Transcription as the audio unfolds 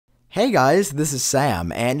Hey guys, this is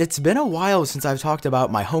Sam, and it's been a while since I've talked about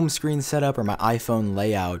my home screen setup or my iPhone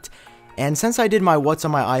layout. And since I did my What's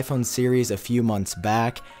on my iPhone series a few months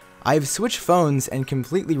back, I've switched phones and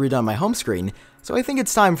completely redone my home screen, so I think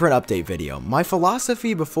it's time for an update video. My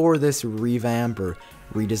philosophy before this revamp or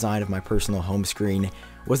redesign of my personal home screen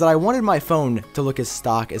was that I wanted my phone to look as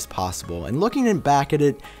stock as possible, and looking back at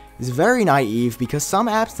it is very naive because some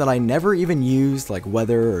apps that I never even used, like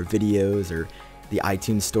weather or videos or the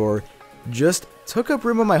iTunes store, just took up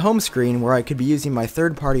room on my home screen where I could be using my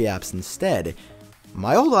third-party apps instead.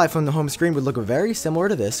 My old iPhone home screen would look very similar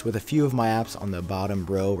to this, with a few of my apps on the bottom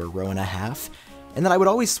row or row and a half, and then I would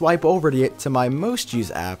always swipe over to get to my most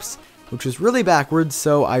used apps, which was really backwards,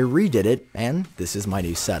 so I redid it, and this is my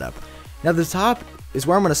new setup. Now the top is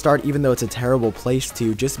where I'm going to start, even though it's a terrible place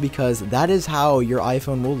to, just because that is how your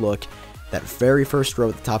iPhone will look, that very first row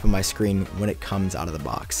at the top of my screen when it comes out of the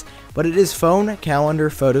box. But it is phone, calendar,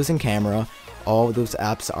 photos, and camera. All of those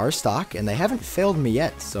apps are stock, and they haven't failed me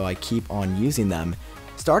yet, so I keep on using them.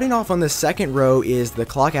 Starting off on the second row is the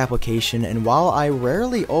clock application, and while I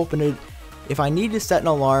rarely open it, if I need to set an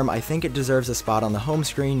alarm, I think it deserves a spot on the home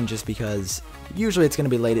screen just because usually it's going to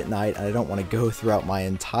be late at night, and I don't want to go throughout my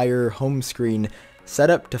entire home screen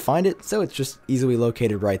setup to find it, so it's just easily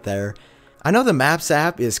located right there. I know the Maps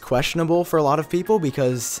app is questionable for a lot of people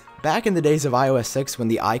because back in the days of iOS 6 when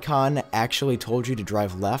the icon actually told you to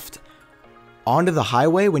drive left onto the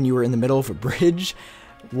highway when you were in the middle of a bridge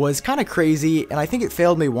was kind of crazy, and I think it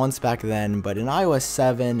failed me once back then, but in iOS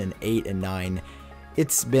 7 and 8 and 9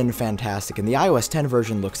 it's been fantastic, and the iOS 10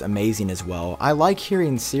 version looks amazing as well. I like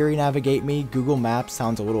hearing Siri navigate me. Google Maps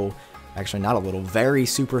sounds a little, actually not a little, very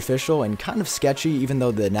superficial and kind of sketchy, even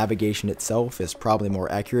though the navigation itself is probably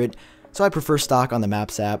more accurate. So I prefer stock on the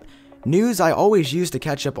Maps app. News I always use to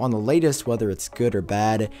catch up on the latest, whether it's good or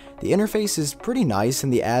bad. The interface is pretty nice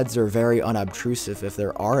and the ads are very unobtrusive if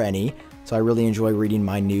there are any, so I really enjoy reading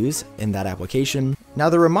my news in that application. Now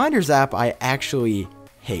the Reminders app I actually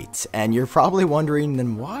hate, and you're probably wondering,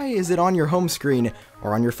 then why is it on your home screen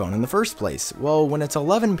or on your phone in the first place? Well, when it's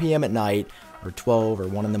 11 p.m. at night, or 12 or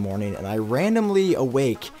 1 in the morning, and I randomly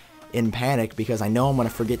awake in panic because I know I'm going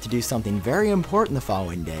to forget to do something very important the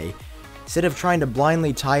following day, instead of trying to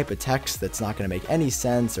blindly type a text that's not going to make any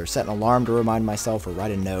sense or set an alarm to remind myself or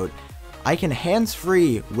write a note, I can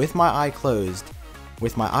hands-free with my eyes closed,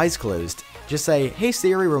 just say, "Hey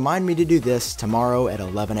Siri, remind me to do this tomorrow at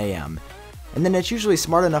 11 a.m. And then it's usually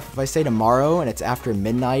smart enough if I say tomorrow and it's after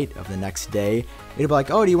midnight of the next day, it'll be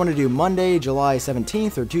like, "Oh, do you want to do Monday, July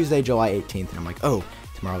 17th or Tuesday, July 18th? And I'm like, "Oh,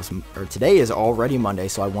 today is already Monday,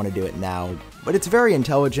 so I want to do it now." But it's very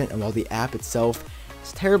intelligent, and while the app itself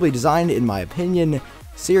is terribly designed in my opinion,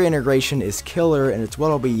 Siri integration is killer, and it's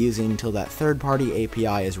what I'll be using until that third-party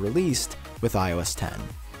API is released with iOS 10.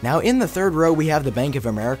 Now in the third row we have the Bank of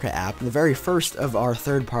America app, the very first of our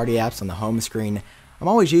third-party apps on the home screen. I'm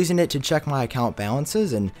always using it to check my account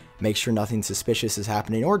balances and make sure nothing suspicious is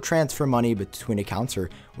happening, or transfer money between accounts or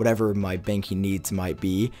whatever my banking needs might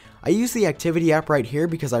be. I use the activity app right here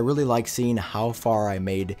because I really like seeing how far I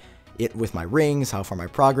made it with my rings, how far my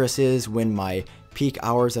progress is, when my peak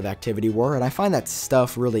hours of activity were, and I find that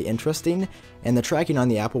stuff really interesting, and the tracking on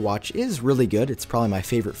the Apple Watch is really good. It's probably my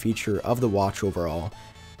favorite feature of the watch overall.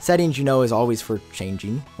 Settings, you know, is always for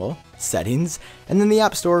changing, well, settings. And then the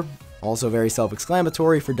App Store, also very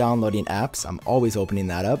self-explanatory for downloading apps. I'm always opening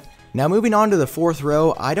that up. Now moving on to the fourth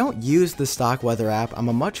row, I don't use the stock weather app. I'm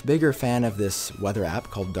a much bigger fan of this weather app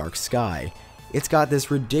called Dark Sky. It's got this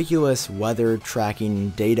ridiculous weather tracking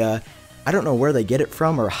data. I don't know where they get it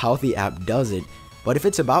from or how the app does it, but if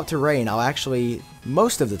it's about to rain, I'll actually,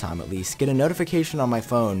 most of the time at least, get a notification on my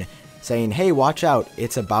phone saying, "Hey, watch out,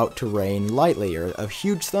 it's about to rain lightly," or "A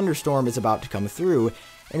huge thunderstorm is about to come through,"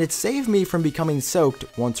 and it saved me from becoming soaked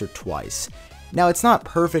once or twice. Now, it's not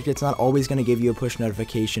perfect, it's not always going to give you a push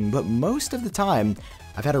notification, but most of the time,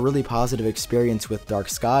 I've had a really positive experience with Dark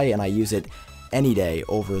Sky, and I use it any day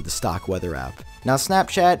over the stock weather app. Now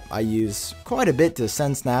Snapchat, I use quite a bit to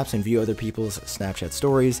send snaps and view other people's Snapchat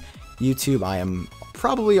stories. YouTube, I am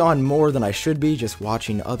probably on more than I should be, just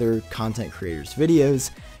watching other content creators'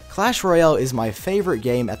 videos. Clash Royale is my favorite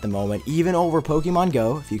game at the moment, even over Pokemon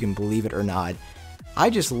Go, if you can believe it or not. I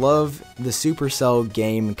just love the Supercell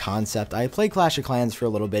game concept. I played Clash of Clans for a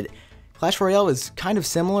little bit. Clash Royale is kind of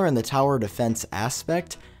similar in the tower defense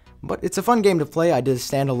aspect, but it's a fun game to play. I did a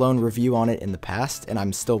standalone review on it in the past, and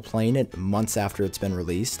I'm still playing it months after it's been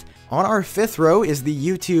released. On our fifth row is the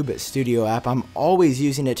YouTube Studio app. I'm always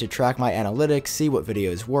using it to track my analytics, see what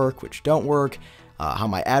videos work, which don't work. how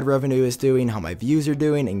my ad revenue is doing, how my views are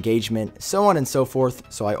doing, engagement, so on and so forth.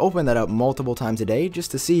 So I open that up multiple times a day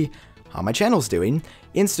just to see how my channel's doing.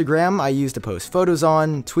 Instagram I use to post photos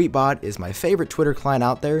on. Tweetbot is my favorite Twitter client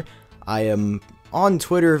out there. I am on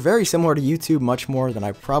Twitter, very similar to YouTube, much more than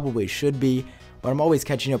I probably should be, but I'm always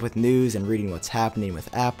catching up with news and reading what's happening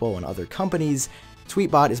with Apple and other companies.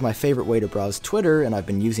 Tweetbot is my favorite way to browse Twitter, and I've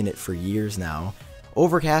been using it for years now.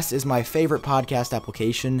 Overcast is my favorite podcast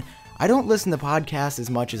application. I don't listen to podcasts as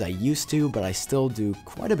much as I used to, but I still do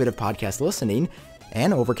quite a bit of podcast listening,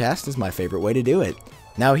 and Overcast is my favorite way to do it.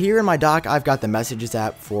 Now here in my dock, I've got the Messages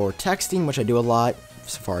app for texting, which I do a lot,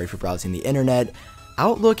 Safari for browsing the internet.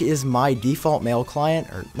 Outlook is my default mail client,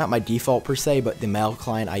 or not my default per se, but the mail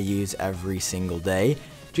client I use every single day,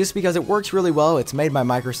 just because it works really well. It's made by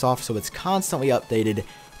Microsoft, so it's constantly updated.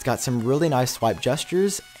 It's got some really nice swipe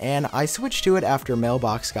gestures, and I switched to it after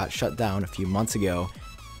Mailbox got shut down a few months ago.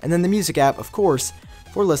 And then the Music app, of course,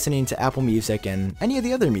 for listening to Apple Music and any of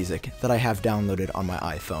the other music that I have downloaded on my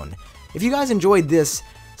iPhone. If you guys enjoyed this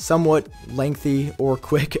somewhat lengthy or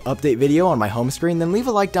quick update video on my home screen, then leave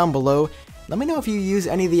a like down below. Let me know if you use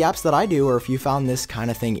any of the apps that I do, or if you found this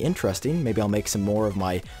kind of thing interesting. Maybe I'll make some more of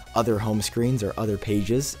my other home screens or other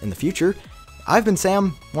pages in the future. I've been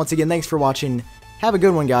Sam. Once again, thanks for watching. Have a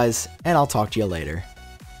good one, guys, and I'll talk to you later.